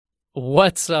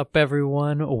What's up,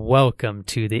 everyone? Welcome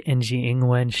to the NG 英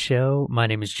文 Show. My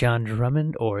name is John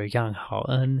Drummond, or Yang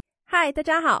Haoen. Hi, 大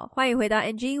家好，欢迎回到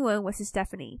NG 英文，我是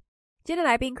Stephanie。今天的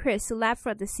来宾 Chris 是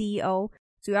LabFront 的 CEO，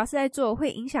 主要是在做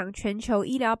会影响全球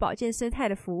医疗保健生态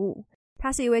的服务。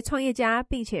他是一位创业家，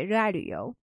并且热爱旅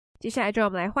游。接下来就让我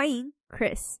们来欢迎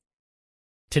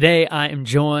Chris。Today, I am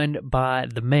joined by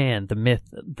the man, the myth,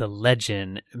 the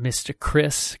legend, Mr.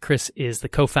 Chris. Chris is the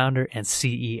co-founder and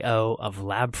CEO of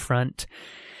LabFront,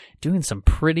 doing some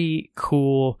pretty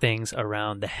cool things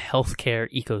around the healthcare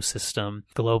ecosystem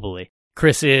globally.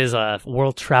 Chris is a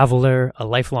world traveler, a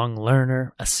lifelong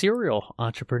learner, a serial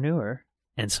entrepreneur,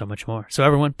 and so much more. So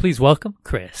everyone, please welcome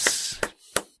Chris.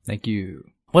 Thank you.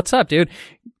 What's up, dude?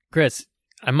 Chris,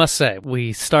 I must say,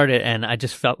 we started and I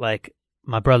just felt like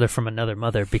my brother from another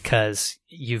mother because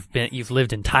you've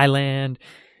lived in Thailand,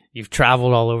 you've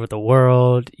traveled all over the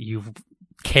world, you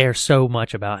care so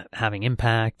much about having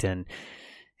impact and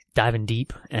diving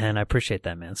deep, and I appreciate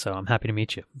that, man. So I'm happy to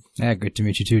meet you. Yeah, good to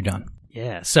meet you too, John.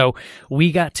 Yeah, so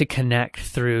we got to connect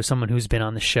through someone who's been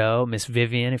on the show, Miss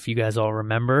Vivian, if you guys all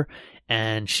remember,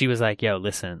 and she was like, yo,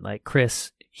 listen, like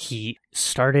Chris, he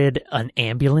started an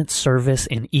ambulance service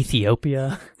in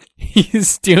Ethiopia.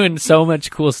 He's doing so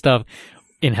much cool stuff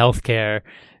in healthcare,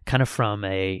 kind of from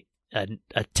a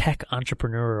tech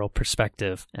entrepreneurial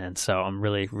perspective. And so I'm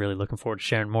really, really looking forward to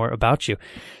sharing more about you.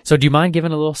 So do you mind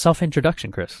giving a little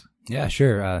self-introduction, Chris? Yeah,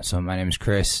 sure. So my name is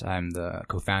Chris. I'm the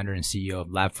co-founder and CEO of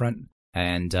LabFront.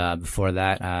 And before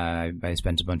that, I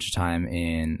spent a bunch of time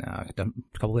in a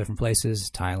couple different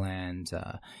places, Thailand,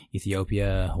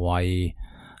 Ethiopia, Hawaii.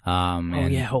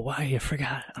 Hawaii, I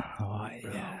forgot. Hawaii,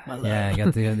 yeah. I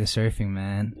got the surfing,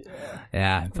 man.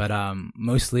 Yeah, but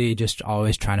mostly just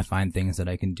always trying to find things that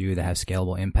I can do that have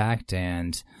scalable impact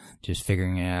and just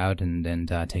figuring it out and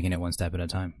taking it one step at a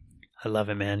time. I love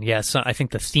it, man. Yeah, so I think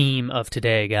the theme of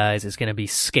today, guys, is going to be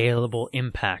scalable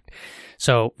impact.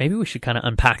 So maybe we should kind of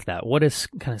unpack that. What does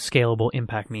kind of scalable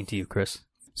impact mean to you, Chris?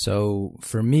 So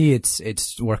for me,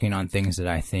 it's working on things that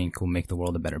I think will make the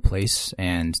world a better place,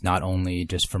 and not only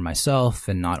just for myself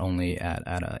and not only at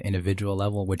an individual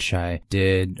level, which I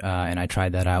did, and I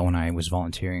tried that out when I was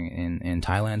volunteering in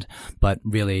Thailand, but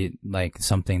really like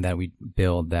something that we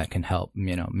build that can help,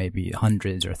 maybe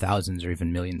hundreds or thousands or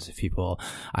even millions of people,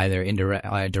 either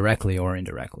directly or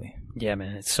indirectly. Yeah,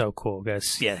 man, it's so cool,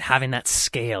 guys. Yeah, having that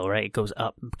scale, right? It goes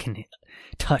up, can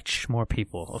touch more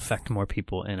people, affect more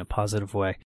people in a positive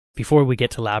way. Before we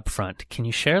get to LabFront, can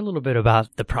you share a little bit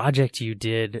about the project you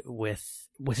did with,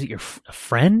 was it your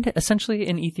friend essentially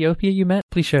in Ethiopia you met?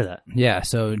 Please share that. Yeah.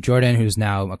 So Jordan, who's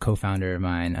now a co-founder of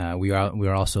mine, we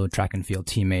were also track and field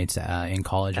teammates in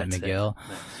college at McGill.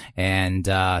 Nice.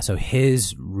 And so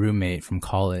his roommate from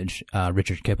college,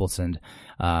 Richard Kippelson,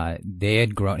 they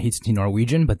had grown, he's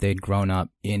Norwegian, but they'd grown up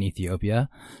in Ethiopia.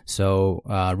 So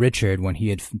Richard, when he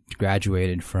had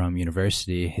graduated from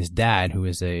university, his dad, who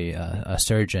is a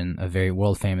surgeon, a very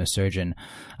world famous surgeon,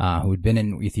 who had been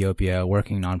in Ethiopia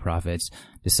working nonprofits,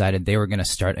 decided they were going to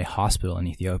start a hospital in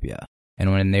Ethiopia.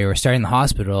 And when they were starting the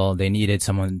hospital, they needed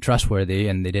someone trustworthy,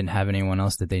 and they didn't have anyone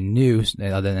else that they knew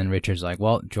other than Richard's like,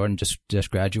 well, Jordan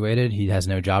just graduated. He has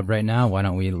no job right now. Why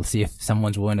don't we see if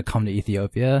someone's willing to come to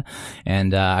Ethiopia?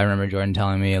 And I remember Jordan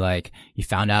telling me, like, he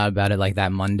found out about it like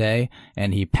that Monday,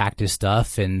 and he packed his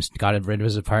stuff and got rid of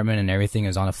his apartment and everything. He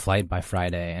was on a flight by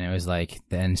Friday. And it was like,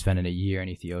 then spending a year in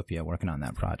Ethiopia working on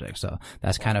that project. So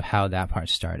that's kind of how that part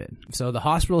started. So the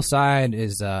hospital side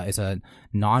is a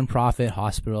nonprofit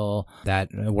hospital that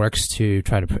works to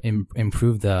try to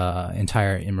improve the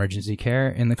entire emergency care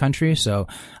in the country. So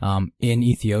in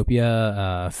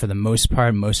Ethiopia, for the most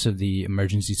part, most of the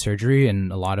emergency surgery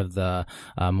and a lot of the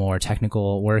more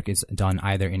technical work is done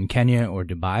either in Kenya or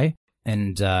Dubai.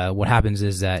 And what happens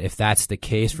is that if that's the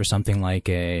case for something like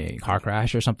a car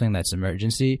crash or something that's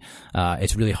emergency,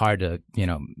 it's really hard to,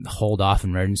 hold off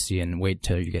emergency and wait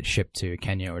till you get shipped to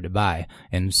Kenya or Dubai.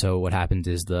 And so what happens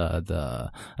is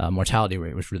the mortality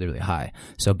rate was really, really high.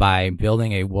 So by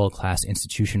building a world-class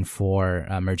institution for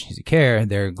emergency care,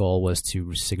 their goal was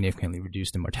to significantly reduce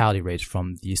the mortality rates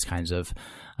from these kinds of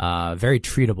very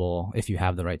treatable, if you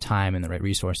have the right time and the right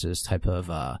resources, type of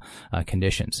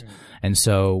conditions. And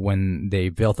so when they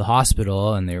built the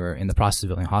hospital and they were in the process of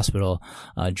building a hospital,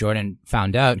 Jordan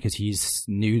found out, because he's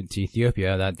new to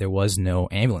Ethiopia, that there was no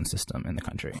ambulance system in the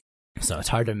country. So it's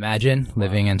hard to imagine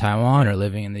living in Taiwan or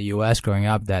living in the U.S. growing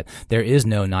up that there is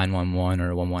no 911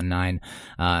 or 119.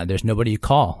 There's nobody you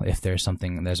call if there's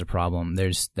a problem.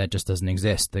 That just doesn't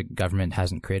exist. The government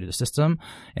hasn't created a system.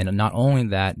 And not only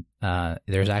that,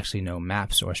 there's actually no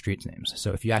maps or street names.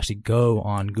 So if you actually go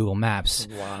on Google Maps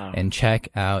and check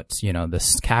out,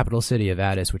 the capital city of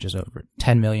Addis, which is over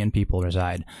 10 million people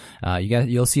reside,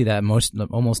 you'll see that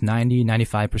almost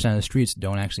 95% of the streets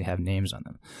don't actually have names on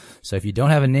them. So if you don't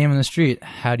have a name on the street,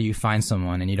 how do you find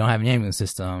someone? And you don't have a name in the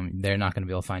system, they're not going to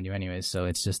be able to find you anyways. So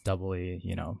it's just double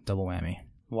whammy.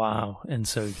 Wow. And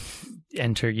so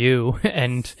enter you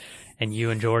and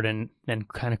you and Jordan then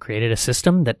kind of created a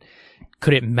system that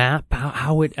could it map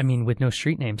with no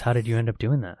street names, how did you end up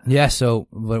doing that? Yeah. So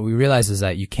what we realized is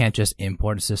that you can't just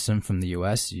import a system from the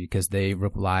US because they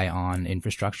rely on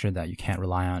infrastructure that you can't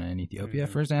rely on in Ethiopia,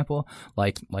 for example,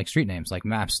 like street names, like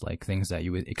maps, like things that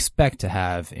you would expect to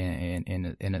have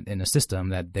in a system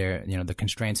that they're, the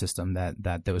constraint system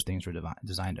that those things were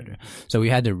designed under. So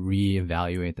we had to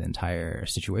reevaluate the entire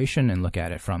situation and look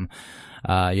at it from,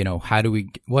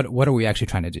 what are we actually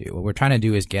trying to do? What we're trying to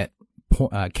do is get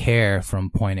care from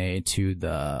point A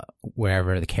to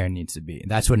wherever the care needs to be.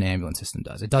 That's what an ambulance system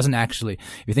does. It doesn't actually,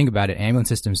 if you think about it, ambulance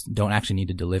systems don't actually need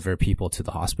to deliver people to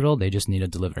the hospital. They just need to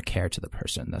deliver care to the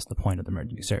person. That's the point of the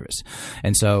emergency service.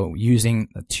 And so using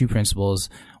the two principles,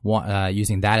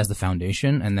 using that as the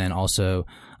foundation, and then also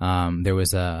there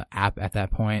was a app at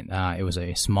that point. It was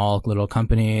a small little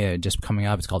company just coming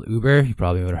up. It's called Uber. You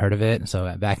probably would have heard of it.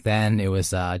 So back then it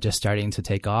was just starting to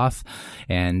take off,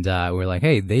 and we're like,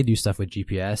 hey, they do stuff with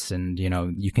GPS, and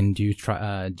you can do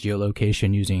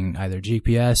geolocation using either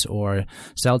GPS or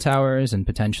cell towers, and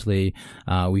potentially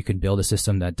we could build a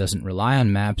system that doesn't rely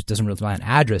on maps, doesn't rely on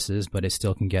addresses, but it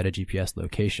still can get a GPS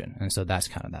location. And so that's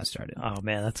kind of that started. Oh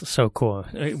man, that's so cool.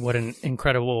 What an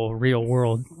incredible real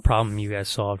world problem you guys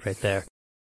solved right there.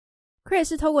 Chris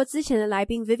是透过之前的来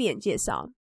宾 Vivian 介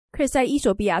绍 Chris 在伊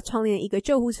索比亚创立了一个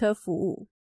救护车服务。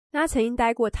那他曾经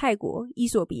待过泰国、伊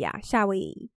索比亚、夏威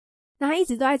夷。那他一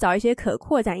直都在找一些可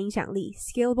扩展影响力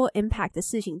scalable impact 的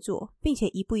事情做，并且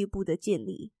一步一步的建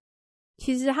立。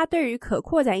其实他对于可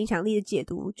扩展影响力的解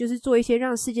读就是做一些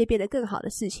让世界变得更好的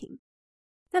事情。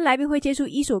那来宾会接触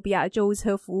伊索比亚的救护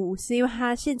车服务是因为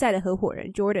他现在的合伙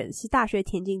人 Jordan 是大学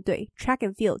田径队 track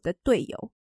and field 的队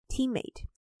友 teammate。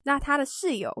那他的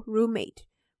室友 roommate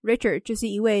Richard 就是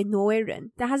一位挪威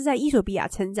人，但他是在伊索比亚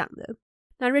成长的。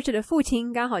那 Richard 的父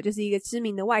亲刚好就是一个知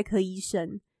名的外科医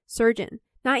生 surgeon，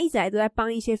 那他一直来都在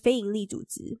帮一些非营利组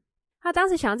织。他当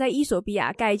时想要在伊索比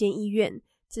亚盖一间医院，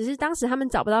只是当时他们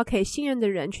找不到可以信任的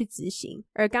人去执行，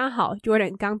而刚好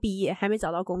Jordan 刚毕业还没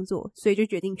找到工作，所以就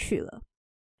决定去了。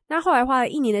那后来花了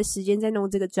1年的时间在弄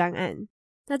这个专案。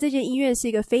那这间医院是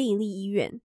一个非营利医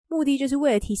院，目的就是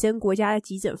为了提升国家的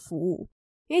急诊服务。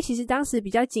因为其实当时比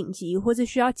较紧急或是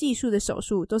需要技术的手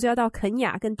术都是要到肯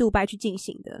亚跟杜拜去进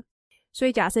行的，所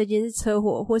以假设今天是车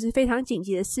祸或是非常紧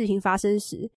急的事情发生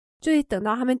时，就得等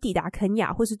到他们抵达肯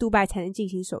亚或是杜拜才能进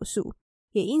行手术，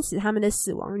也因此他们的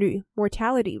死亡率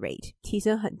mortality rate 提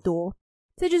升很多。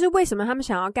这就是为什么他们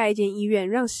想要盖一间医院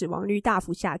让死亡率大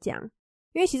幅下降，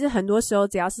因为其实很多时候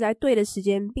只要是在对的时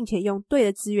间并且用对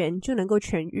的资源就能够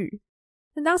痊愈。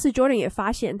那当时 Jordan 也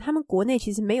发现他们国内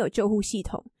其实没有救护系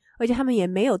统，而且他们也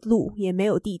没有路，也没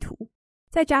有地图，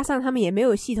再加上他们也没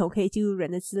有系统可以记录人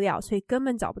的资料，所以根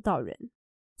本找不到人。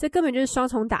这根本就是双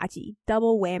重打击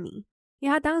double whammy。 因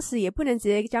为他当时也不能直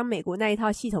接将美国那一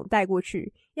套系统带过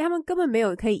去，因为他们根本没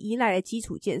有可以依赖的基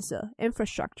础建设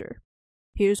infrastructure，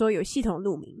 比如说有系统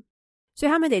路名，所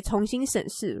以他们得重新审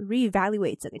视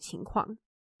reevaluate 整个情况。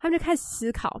他们就开始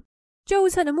思考，救护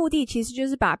车的目的其实就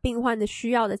是把病患的需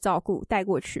要的照顾带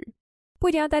过去，不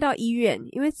一定要带到医院，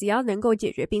因为只要能够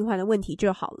解决病患的问题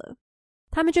就好了。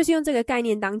他们就是用这个概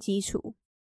念当基础。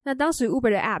那当时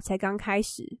Uber 的 App 才刚开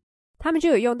始，他们就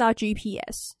有用到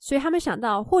GPS， 所以他们想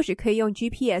到或许可以用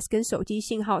GPS 跟手机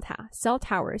信号塔 cell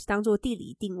towers 当做地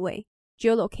理定位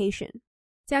geolocation，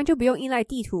 这样就不用依赖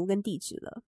地图跟地址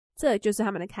了。这就是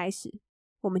他们的开始。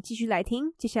我们继续来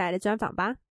听接下来的专访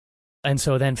吧。And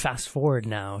so then fast forward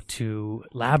now to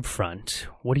Labfront.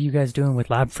 What are you guys doing with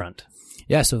Labfront?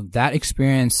 Yeah, so that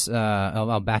experience,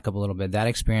 I'll back up a little bit. That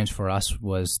experience for us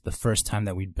was the first time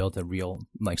that we'd built a real,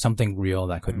 like something real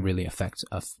that could really affect,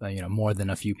 more than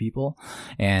a few people.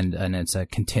 And it's a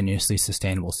continuously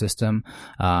sustainable system.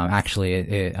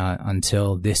 Actually,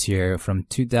 until this year, from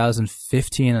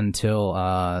 2015 until,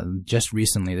 just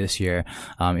recently this year,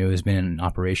 it was been in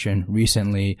operation.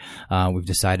 Recently, we've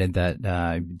decided that,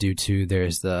 due to to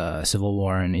there's the civil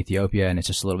war in Ethiopia, and it's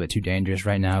just a little bit too dangerous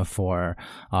right now for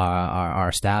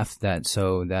our staff. That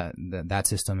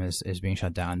system is being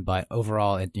shut down. But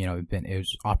overall, it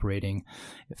was operating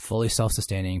fully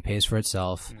self-sustaining, pays for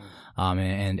itself,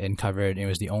 and covered. It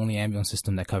was the only ambulance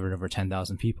system that covered over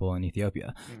 10,000 people in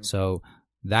Ethiopia. So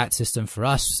that system for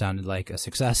us sounded like a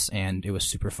success, and it was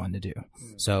super fun to do.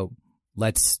 So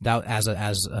that as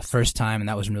a first time, and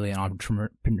that wasn't really an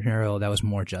entrepreneurial. That was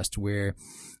more just we're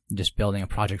just building a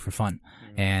project for fun,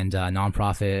 and a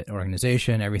nonprofit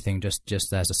organization, everything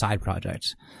just as a side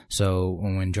project. So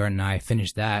when Jordan and I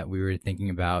finished that, we were thinking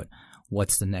about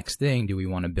what's the next thing? Do we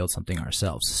want to build something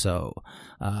ourselves? So,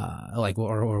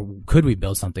 or could we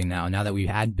build something now? Now that we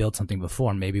had built something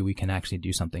before, maybe we can actually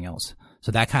do something else.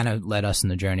 So that kind of led us in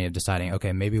the journey of deciding,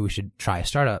 okay, maybe we should try a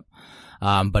startup.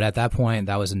 But at that point,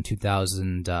 that was in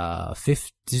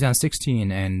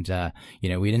 2016, and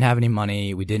we didn't have any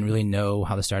money. We didn't really know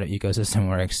how the startup ecosystem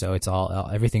works, so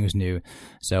everything was new.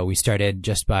 So we started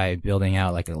just by building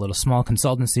out like a little small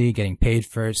consultancy, getting paid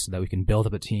first so that we can build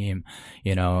up a team,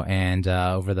 and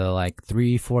over the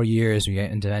 3-4 years, we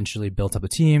eventually built up a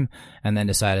team, and then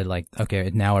decided okay,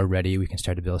 now we're ready. We can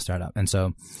start to build a startup. And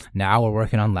so now we're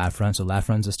working on LabFront. So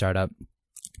LabFront's a startup.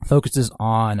 Focuses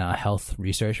on health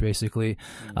research, basically.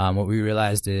 What we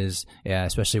realized is,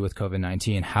 especially with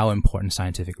COVID-19, how important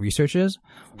scientific research is.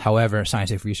 However,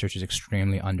 scientific research is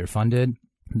extremely underfunded.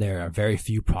 There are very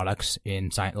few products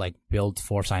in built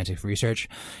for scientific research.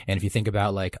 And if you think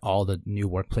about all the new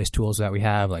workplace tools that we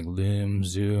have, like Loom,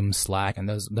 Zoom, Slack, and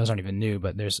those aren't even new,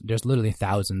 but there's literally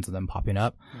thousands of them popping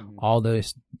up. All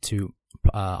those to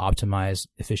optimize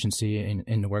efficiency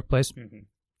in the workplace.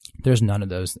 There's none of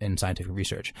those in scientific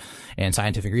research, and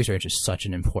scientific research is such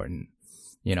an important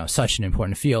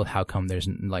field. How come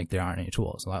there aren't any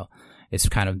tools? Well, it's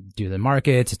kind of due to the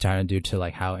market. It's kind of due to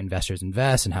how investors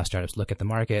invest and how startups look at the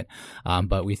market.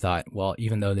 But we thought, well,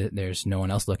 even though there's no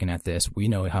one else looking at this, we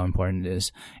know how important it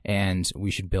is, and we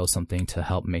should build something to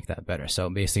help make that better. So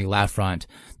basically, LabFront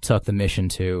took the mission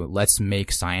to let's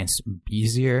make science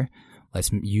easier. Let's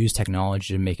use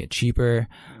technology to make it cheaper.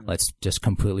 Let's just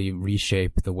completely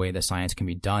reshape the way that science can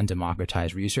be done,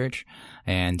 democratize research,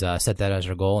 and set that as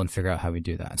our goal and figure out how we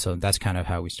do that. So that's kind of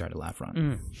how we started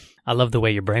LabFront. I love the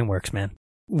way your brain works, man.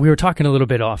 We were talking a little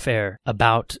bit off air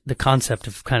about the concept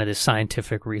of kind of this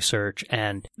scientific research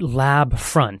and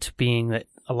LabFront being that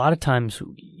a lot of times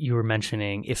you were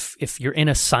mentioning if you're in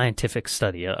a scientific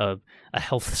study, a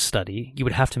health study, you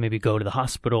would have to maybe go to the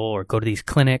hospital or go to these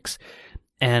clinics,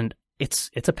 and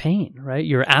it's a pain, right?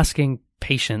 You're asking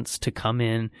patients to come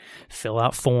in, fill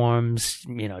out forms,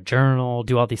 journal,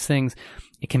 do all these things.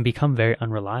 It can become very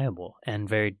unreliable and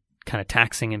very kind of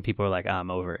taxing, and people are like, I'm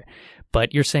over it.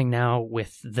 But you're saying now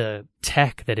with the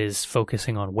tech that is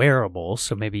focusing on wearables,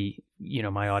 so maybe,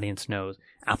 my audience knows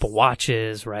Apple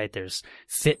Watches, right? There's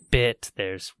Fitbit,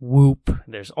 there's Whoop,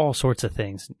 there's all sorts of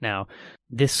things. Now,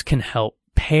 this can help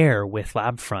pair with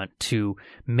LabFront to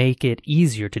make it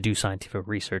easier to do scientific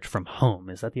research from home.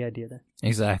 Is that the idea there?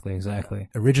 Exactly.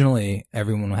 Originally,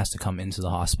 everyone has to come into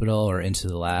the hospital or into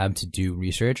the lab to do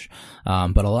research.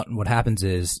 But what happens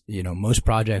is, most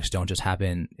projects don't just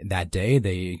happen that day.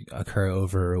 They occur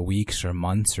over weeks or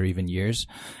months or even years.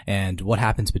 And what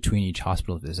happens between each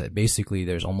hospital is that basically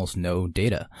there's almost no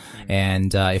data.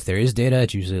 And if there is data,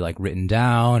 it's usually written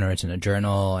down or it's in a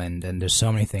journal. And there's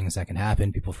so many things that can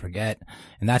happen. People forget.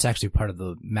 And that's actually part of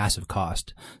the massive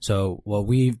cost. So what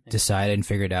we decided and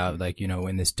figured out,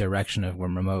 in this direction of we're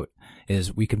remote,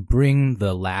 is we could bring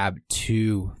the lab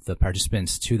to the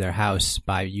participants to their house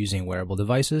by using wearable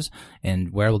devices,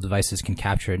 and wearable devices can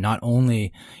capture not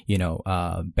only,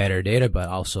 better data, but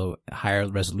also higher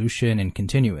resolution and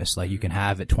continuous. You can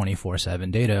have it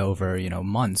 24/7 data over,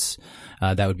 months.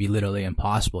 That would be literally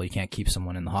impossible. You can't keep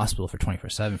someone in the hospital for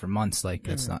 24/7 for months.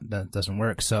 That doesn't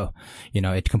work. So,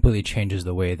 it completely changes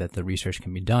the way that the research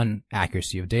can be done,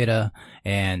 accuracy of data,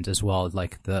 and as well as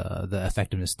the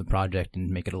effectiveness of the project, and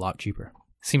make it a lot cheaper.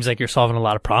 Seems like you're solving a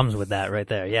lot of problems with that right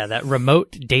there. Yeah, that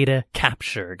remote data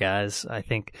capture, guys. I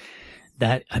think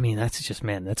that's just,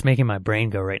 man, that's making my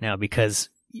brain go right now, because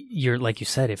you're, like you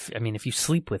said, if you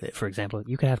sleep with it, for example,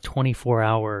 you could have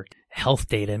 24-hour health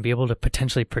data and be able to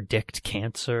potentially predict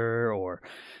cancer or,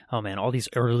 all these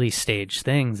early stage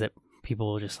things that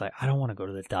people will just I don't want to go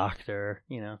to the doctor,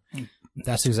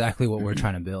 That's exactly what we're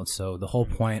trying to build. So the whole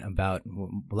point about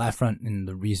LabFront and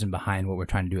the reason behind what we're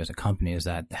trying to do as a company is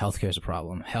that healthcare is a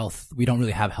problem. We don't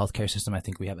really have a healthcare system. I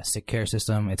think we have a sick care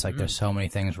system. It's there's so many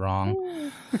things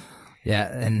wrong.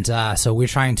 Yeah, and so we're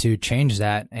trying to change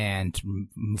that and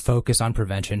focus on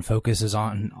prevention, focuses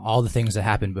on all the things that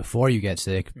happen before you get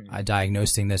sick,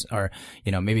 diagnosing this, or,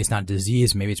 you know, maybe it's not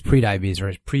disease, maybe it's pre-diabetes or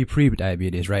it's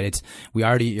pre-diabetes, right?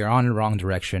 You're on the wrong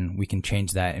direction. We can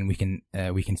change that, and we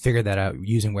can figure that out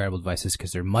using wearable devices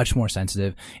because they're much more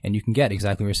sensitive, and you can get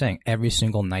exactly what you're saying. Every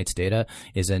single night's data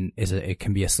it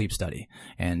can be a sleep study.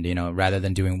 And, you know, rather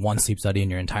than doing one sleep study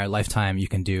in your entire lifetime, you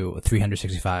can do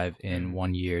 365 in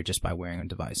 1 year just by wearing a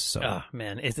device. So, oh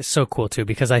man, it's so cool too,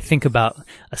 because I think about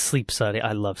a sleep study.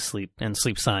 I love sleep and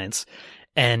sleep science.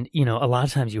 And, you know, a lot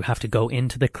of times you have to go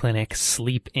into the clinic,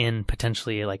 sleep in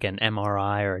potentially like an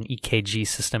MRI or an EKG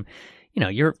system. You know,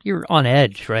 you're on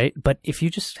edge, right? But if you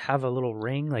just have a little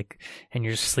ring, like, and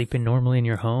you're just sleeping normally in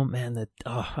your home, man,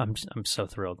 I'm so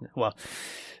thrilled. Well,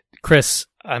 Chris,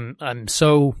 I'm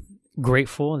so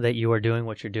grateful that you are doing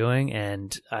what you're doing,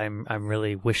 and I'm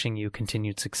really wishing you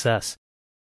continued success.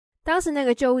 当时那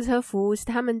个救护车服务是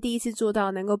他们第一次做到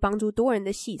能够帮助多人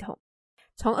的系统。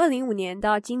从2005年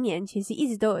到今年，其实一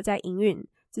直都有在营运，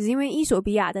只是因为伊索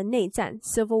比亚的内战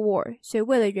Civil War， 所以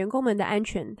为了员工们的安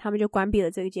全，他们就关闭了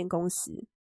这一间公司。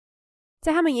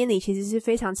在他们眼里其实是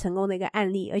非常成功的一个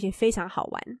案例，而且非常好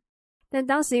玩。但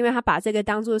当时因为他把这个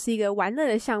当作是一个玩乐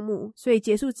的项目，所以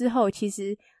结束之后，其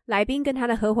实来宾跟他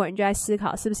的合伙人就在思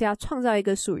考是不是要创造一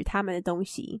个属于他们的东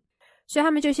西。所以他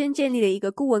们就先建立了一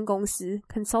个顾问公司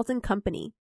Consulting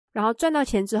Company， 然后赚到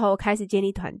钱之后开始建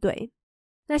立团队。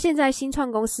那现在新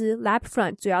创公司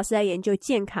LabFront 主要是在研究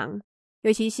健康，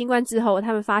尤其新冠之后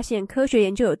他们发现科学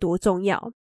研究有多重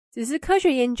要，只是科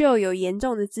学研究有严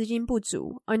重的资金不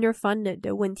足 underfunded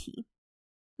的问题。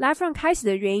 LabFront 开始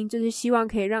的原因就是希望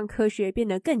可以让科学变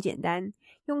得更简单，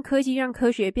用科技让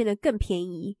科学变得更便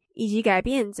宜，以及改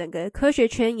变整个科学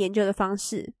圈研究的方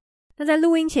式。那在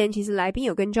录音前，其实来宾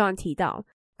有跟 John 提到，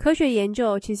科学研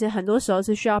究其实很多时候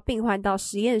是需要病患到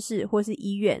实验室或是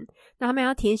医院，那他们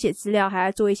要填写资料，还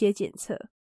要做一些检测，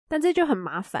但这就很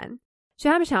麻烦，所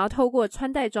以他们想要透过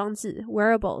穿戴装置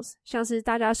wearables， 像是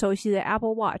大家熟悉的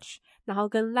Apple Watch， 然后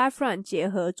跟 LabFront 结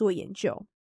合做研究。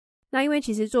那因为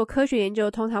其实做科学研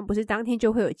究通常不是当天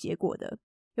就会有结果的，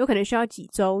有可能需要几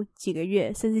周、几个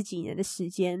月甚至几年的时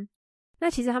间。那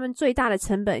其实他们最大的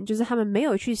成本就是他们没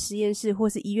有去实验室或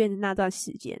是医院的那段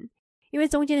时间，因为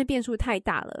中间的变数太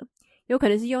大了，有可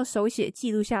能是用手写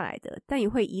记录下来的，但也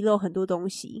会遗漏很多东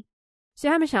西，所以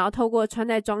他们想要透过穿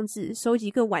戴装置收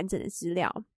集更完整的资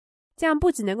料，这样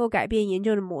不只能够改变研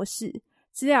究的模式，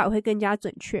资料也会更加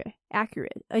准确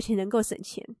accurate， 而且能够省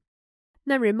钱。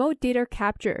那 Remote Data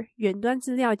Capture 远端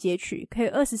资料截取可以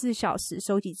24小时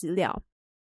收集资料。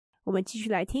我们继续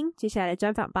来听接下来的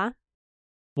专访吧。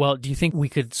Well, do you think we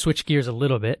could switch gears a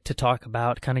little bit to talk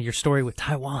about kind of your story with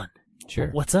Taiwan?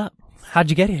 Sure. What's up? How'd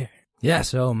you get here? Yeah,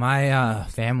 so my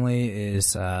family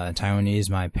is Taiwanese.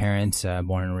 My parents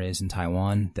born and raised in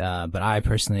Taiwan, but I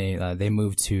personally they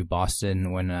moved to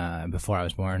Boston when before I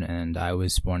was born, and I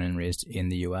was born and raised in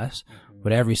the U.S.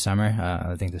 But every summer,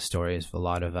 I think the story is a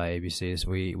lot of ABCs.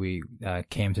 We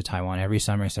came to Taiwan every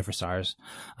summer except for SARS,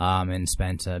 and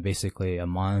spent basically a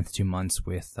month, 2 months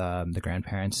with the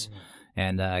grandparents.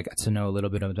 And I got to know a little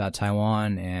bit about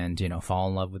Taiwan and, you know, fall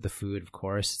in love with the food, of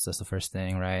course. That's the first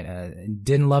thing, right?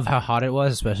 Didn't love how hot it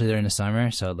was, especially during the summer.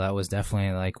 So that was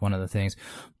definitely like one of the things.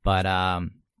 But,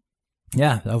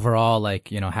 yeah, overall,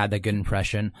 like, you know, had that good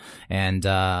impression. And,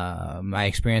 my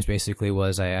experience basically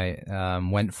was I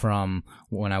went from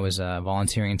when I was,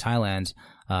 volunteering in Thailand,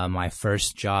 my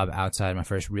first job outside, my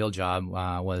first real job,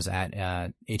 was at,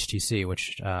 HTC,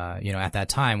 which, you know, at that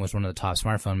time was one of the top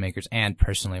smartphone makers and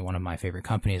personally one of my favorite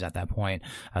companies at that point.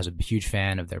 I was a huge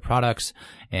fan of their products.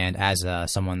 And as,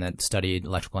 someone that studied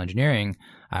electrical engineering,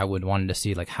 I wanted to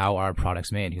see like how our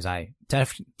products made, because I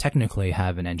technically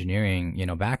have an engineering, you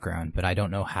know, background, but I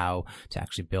don't know how to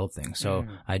actually build things. So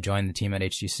I joined the team at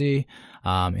HTC,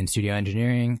 in studio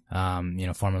engineering, you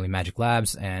know, formerly Magic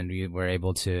Labs, and we were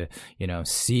able to, you know,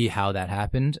 see how that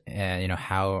happened and, you know,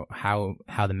 how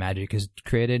the magic is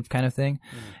created kind of thing.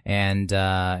 And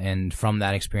from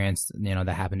that experience, you know,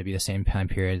 that happened to be the same time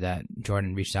period that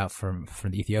Jordan reached out for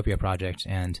the Ethiopia project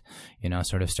and, you know,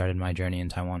 sort of started my journey in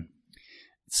Taiwan.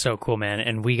 So cool, man.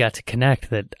 And we got to connect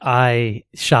that I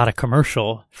shot a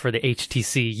commercial for the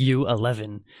HTC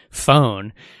U11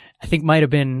 phone. I think might have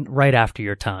been right after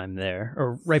your time there,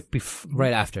 or right before.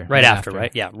 Right after.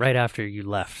 Right? Yeah, right after you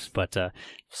left. But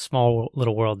small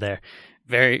little world there.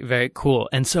 Very, very cool.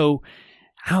 And so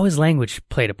how has language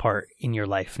played a part in your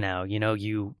life now? You know,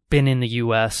 you've been in the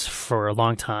U.S. for a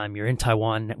long time. You're in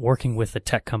Taiwan working with a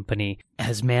tech company.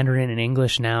 Has Mandarin and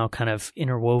English now kind of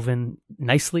interwoven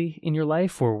nicely in your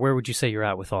life, or where would you say you're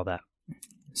at with all that?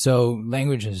 So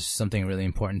language is something really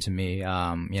important to me.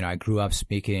 I grew up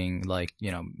speaking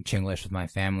Chinglish with my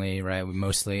family, right?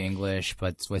 Mostly English,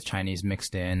 but with Chinese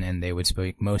mixed in, and they would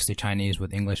speak mostly Chinese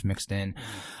with English mixed in.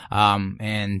 Something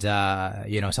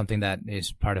that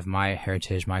is part of my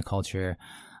heritage, my culture.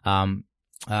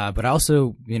 But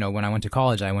also, when I went to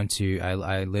college, I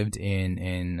lived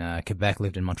in Quebec,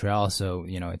 lived in Montreal. So,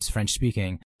 it's French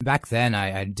speaking. Back then,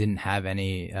 I didn't have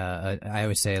any, I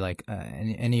would say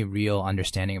any real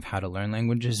understanding of how to learn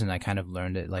languages. And I kind of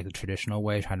learned it like the traditional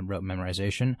way, trying to rote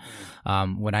memorization.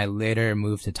 When I later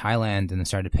moved to Thailand and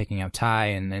started picking up Thai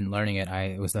and then learning it,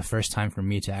 it was the first time for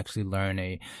me to actually learn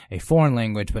a foreign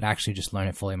language, but actually just learn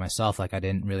it fully myself. Like I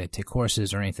didn't really take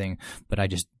courses or anything, but I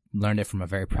just learned it from a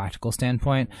very practical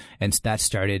standpoint, and that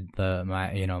started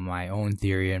my own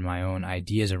theory and my own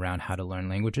ideas around how to learn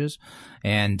languages.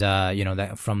 And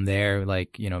that from there,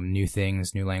 new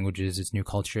things, new languages, it's new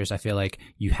cultures. I feel like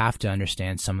you have to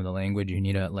understand some of the language. You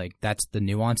need to that's the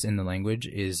nuance in the language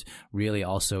is really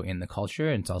also in the culture,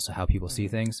 and it's also how people see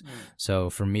things. So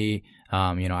for me,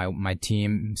 my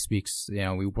team speaks,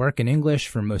 we work in English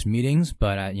for most meetings,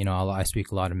 but I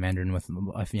speak a lot of Mandarin with,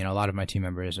 a lot of my team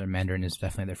members. Mandarin is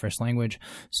definitely their first language.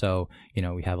 So,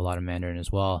 we have a lot of Mandarin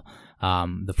as well.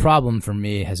 The problem for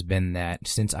me has been that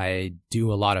since I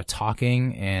do a lot of talking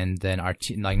and then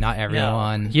not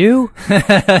everyone,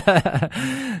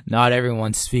 not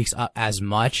everyone speaks up as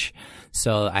much.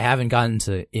 So I haven't gotten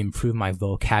to improve my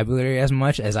vocabulary as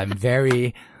much as I'm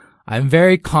very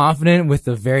confident with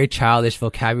the very childish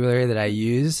vocabulary that I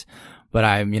use, but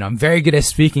I'm very good at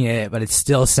speaking it, but it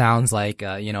still sounds like,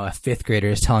 a fifth grader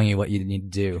is telling you what you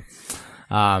need to do.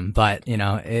 But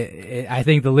I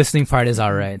think the listening part is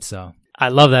all right. So I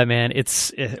love that, man.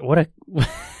 What a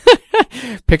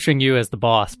picturing you as the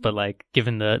boss, but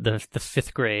given the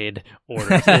fifth grade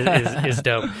orders is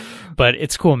dope. But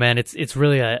it's cool, man. It's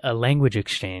really a language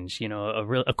exchange,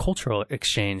 a cultural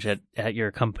exchange at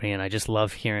your company. And I just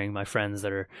love hearing my friends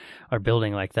that are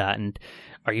building like that. And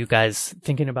are you guys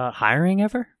thinking about hiring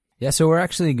ever? Yeah, so we're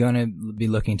actually going to be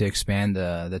looking to expand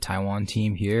the Taiwan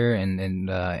team here and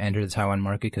enter the Taiwan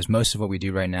market, because most of what we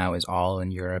do right now is all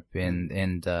in Europe and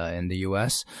in the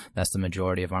US. That's the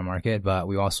majority of our market, but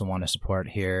we also want to support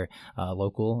here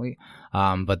locally.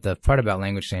 But the part about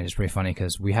language exchange is pretty funny,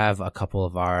 because we have a couple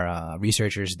of our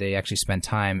researchers. They actually spent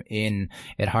time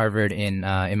at Harvard in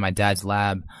my dad's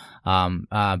lab.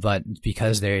 But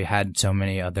because they had so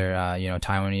many other,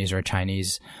 Taiwanese or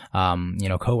Chinese,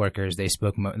 coworkers, they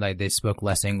spoke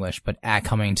less English, but at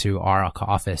coming to our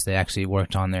office, they actually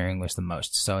worked on their English the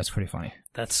most. So it's pretty funny.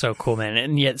 That's so cool, man.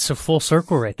 And yet, so full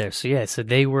circle right there. So yeah, so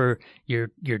they were your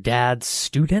dad's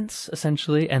students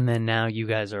essentially, and then now you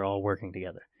guys are all working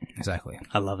together. Exactly.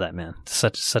 I love that, man.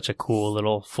 Such a cool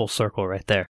little full circle right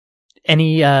there.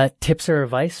 Any tips or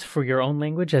advice for your own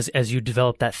language as you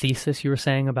develop that thesis you were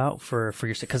saying about for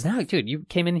your, because now, dude, you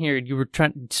came in here and you were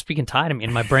speaking Thai to me,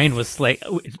 and my brain was like,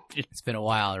 it's been a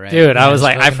while, right? Dude, I was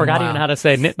like, I forgot even how to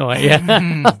say Nitnoy. Yeah,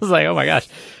 I was like, oh my gosh.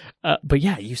 But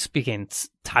yeah, you speaking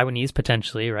Taiwanese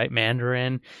potentially, right?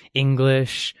 Mandarin,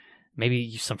 English,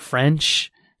 maybe some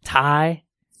French, Thai.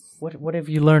 What have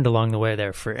you learned along the way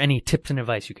there? For any tips and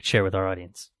advice you could share with our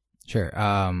audience? Sure.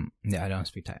 Yeah, I don't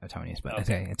speak Taiwanese, but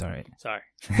okay, it's all right. Sorry.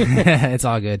 It's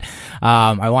all good.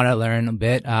 I want to learn a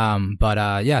bit.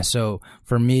 Yeah, so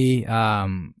for me,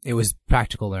 it was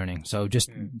practical learning. So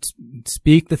just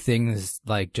speak the things,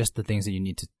 just the things that you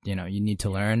need to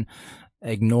learn.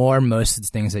 Ignore most of the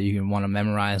things that you want to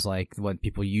memorize, like what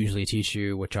people usually teach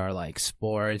you, which are like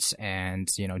sports and,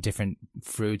 different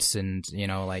fruits and,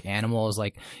 animals.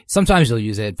 Like sometimes you'll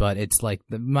use it, but it's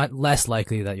less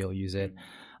likely that you'll use it.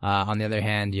 On the other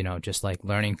hand, just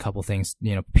learning a couple things,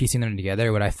 piecing them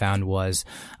together, what I found was,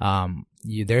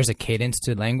 there's a cadence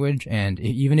to language, and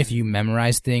even if you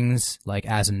memorize things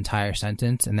as an entire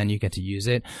sentence and then you get to use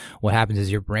it, what happens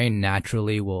is your brain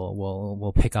naturally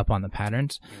will pick up on the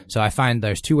patterns. So I find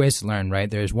there's two ways to learn, right?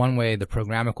 There's one way, the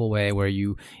programmable way, where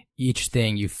each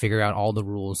thing you figure out all the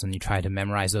rules and you try to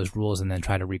memorize those rules and then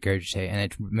try to regurgitate, and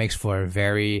it makes for a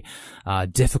very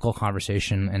difficult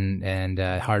conversation and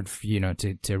hard for,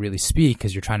 to really speak,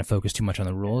 because you're trying to focus too much on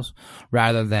the rules,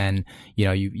 rather than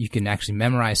you can actually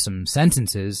memorize some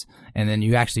sentences, and then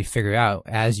you actually figure out,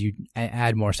 as you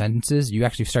add more sentences, you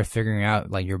actually start figuring out,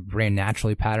 your brain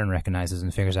naturally pattern recognizes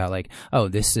and figures out oh,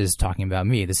 this is talking about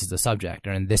me, this is the subject,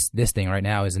 or this thing right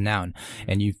now is a noun,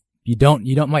 and you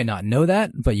might not know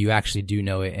that, but you actually do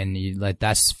know it. And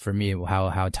that's for me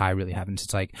how Thai really happens.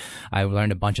 It's like I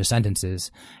learned a bunch of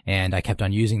sentences and I kept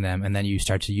on using them, and then you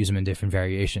start to use them in different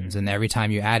variations. And every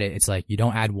time you add it, it's like you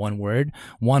don't add one word.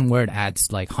 One word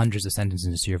adds like hundreds of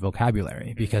sentences to your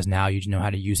vocabulary because now you know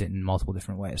how to use it in multiple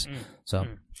different ways. So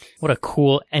what a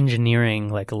cool engineering,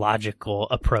 like logical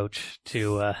approach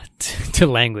to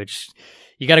language.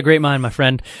 You got a great mind, my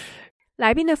friend.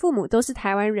 来宾的父母都是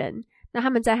台湾人，那他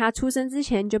们在他出生之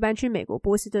前就搬去美国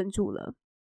波士顿住了，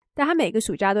但他每个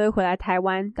暑假都会回来台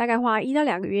湾，大概花1到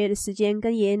2个月的时间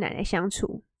跟爷爷奶奶相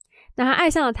处。那他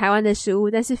爱上了台湾的食物，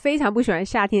但是非常不喜欢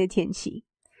夏天的天气。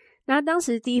那他当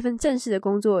时第一份正式的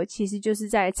工作其实就是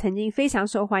在曾经非常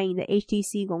受欢迎的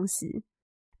HTC 公司。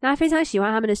那他非常喜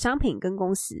欢他们的商品跟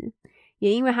公司，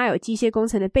也因为他有机械工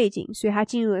程的背景，所以他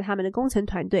进入了他们的工程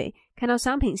团队，看到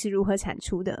商品是如何产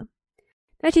出的。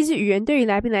那其实语言对于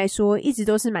来宾来说一直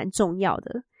都是蛮重要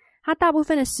的，他大部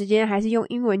分的时间还是用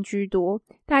英文居多，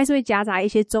但还是会夹杂一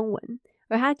些中文，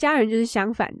而他家人就是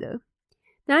相反的。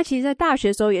那他其实在大学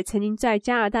的时候也曾经在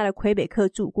加拿大的魁北克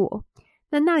住过，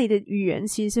那里的语言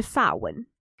其实是法文。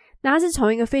那他是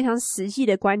从一个非常实际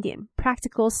的观点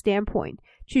practical standpoint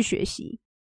去学习，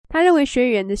他认为学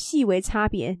语言的细微差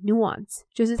别 nuance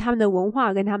就是他们的文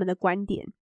化跟他们的观点。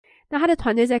那他的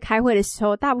团队在开会的时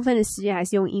候大部分的时间还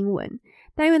是用英文，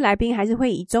但因为来宾还是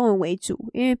会以中文为主，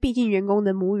因为毕竟员工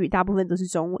的母语大部分都是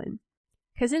中文。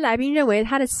可是来宾认为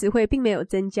他的词汇并没有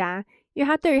增加，因为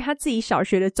他对于他自己小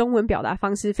学的中文表达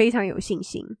方式非常有信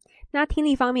心，那听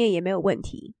力方面也没有问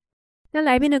题。那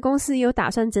来宾的公司也有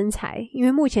打算增财，因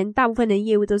为目前大部分的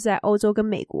业务都是在欧洲跟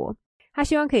美国，他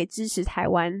希望可以支持台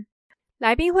湾。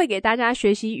来宾会给大家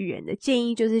学习语言的建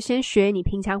议就是先学你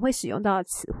平常会使用到的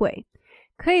词汇，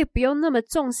可以不用那么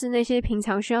重视那些平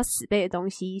常需要死背的东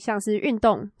西，像是运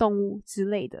动、动物之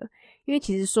类的，因为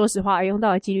其实说实话用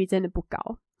到的几率真的不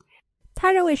高。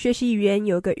他认为学习语言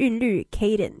有个韵律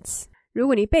cadence， 如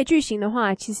果你背句型的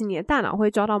话，其实你的大脑会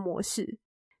抓到模式，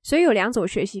所以有2种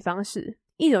学习方式，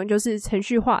一种就是程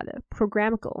序化的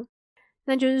programmable，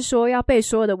 那就是说要背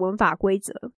所有的文法规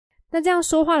则，那这样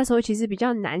说话的时候其实比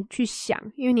较难去想，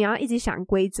因为你要一直想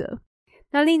规则。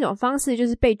那另一种方式就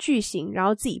是背句型，然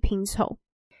后自己拼凑，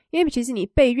因为其实你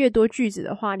背越多句子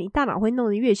的话，你大脑会弄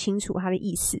得越清楚它的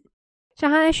意思。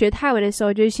像他在学泰文的时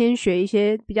候，就是先学一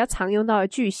些比较常用到的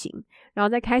句型，然后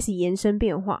再开始延伸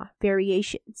变化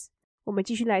variations。 我们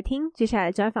继续来听接下来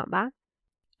的专访吧。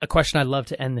A question I'd love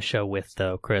to end the show with,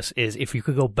 though, Chris, is if you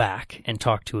could go back and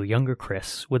talk to a younger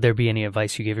Chris, would there be any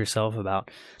advice you give yourself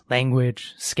about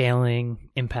language, scaling,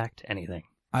 impact, anything?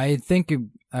 I think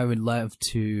I would love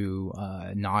to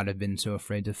not have been so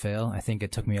afraid to fail. I think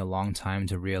it took me a long time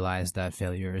to realize that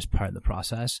failure is part of the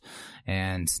process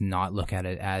and not look at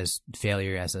it as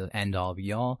failure as an end-all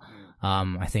be-all.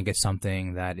 I think it's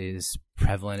something that is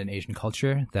prevalent in Asian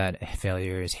culture, that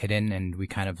failure is hidden and we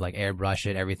kind of like airbrush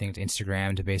it, everything's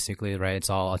Instagrammed basically, right? It's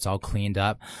all cleaned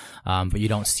up. But you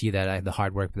don't see that the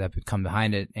hard work that would come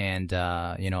behind it and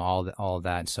all of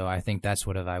that. So I think that's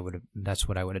what I would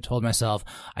have told myself.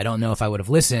 I don't know if I would have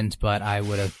listened, but I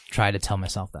would have tried to tell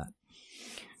myself that.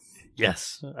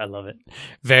 Yes, I love it.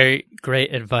 Very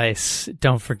great advice.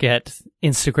 Don't forget,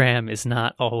 Instagram is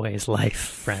not always life,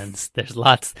 friends. There's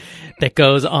lots that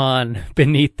goes on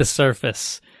beneath the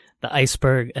surface. The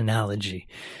iceberg analogy.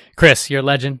 Chris, you're a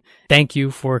legend. Thank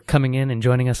you for coming in and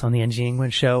joining us on the NG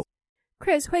Ingwen Show.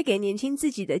 Chris 会给年轻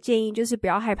自己的建议就是不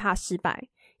要害怕失败，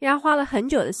因为他花了很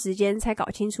久的时间才搞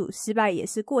清楚失败也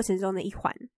是过程中的一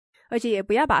环，而且也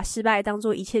不要把失败当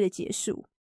作一切的结束。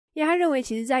因为他认为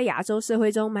其实在亚洲社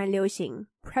会中蛮流行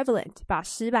prevalent 把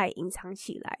失败隐藏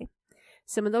起来，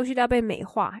什么东西都要被美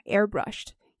化 airbrushed，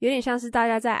 有点像是大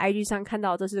家在 IG 上看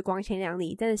到都是光鲜亮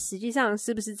丽，但是实际上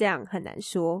是不是这样很难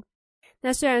说。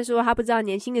那虽然说他不知道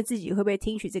年轻的自己会不会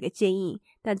听取这个建议，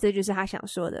但这就是他想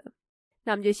说的。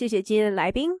那我们就谢谢今天的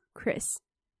来宾 Chris。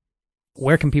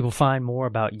 Where can people find more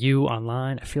about you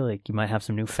online? I feel like you might have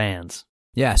some new fans.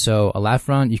 Yeah, so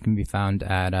Laughfront, you can be found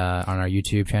at on our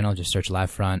YouTube channel. Just search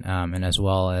Laughfront, and as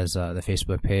well as the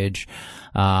Facebook page.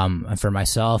 And for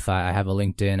myself, I have a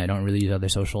LinkedIn. I don't really use other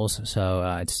socials, so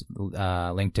it's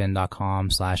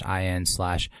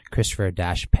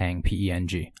linkedin.com/in/Christopher-Peng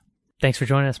Peng. Thanks for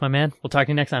joining us, my man. We'll talk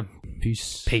to you next time.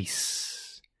 Peace.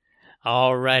 Peace.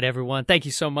 All right, everyone. Thank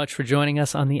you so much for joining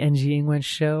us on the NG Ingwen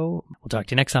Show. We'll talk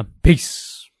to you next time. Peace.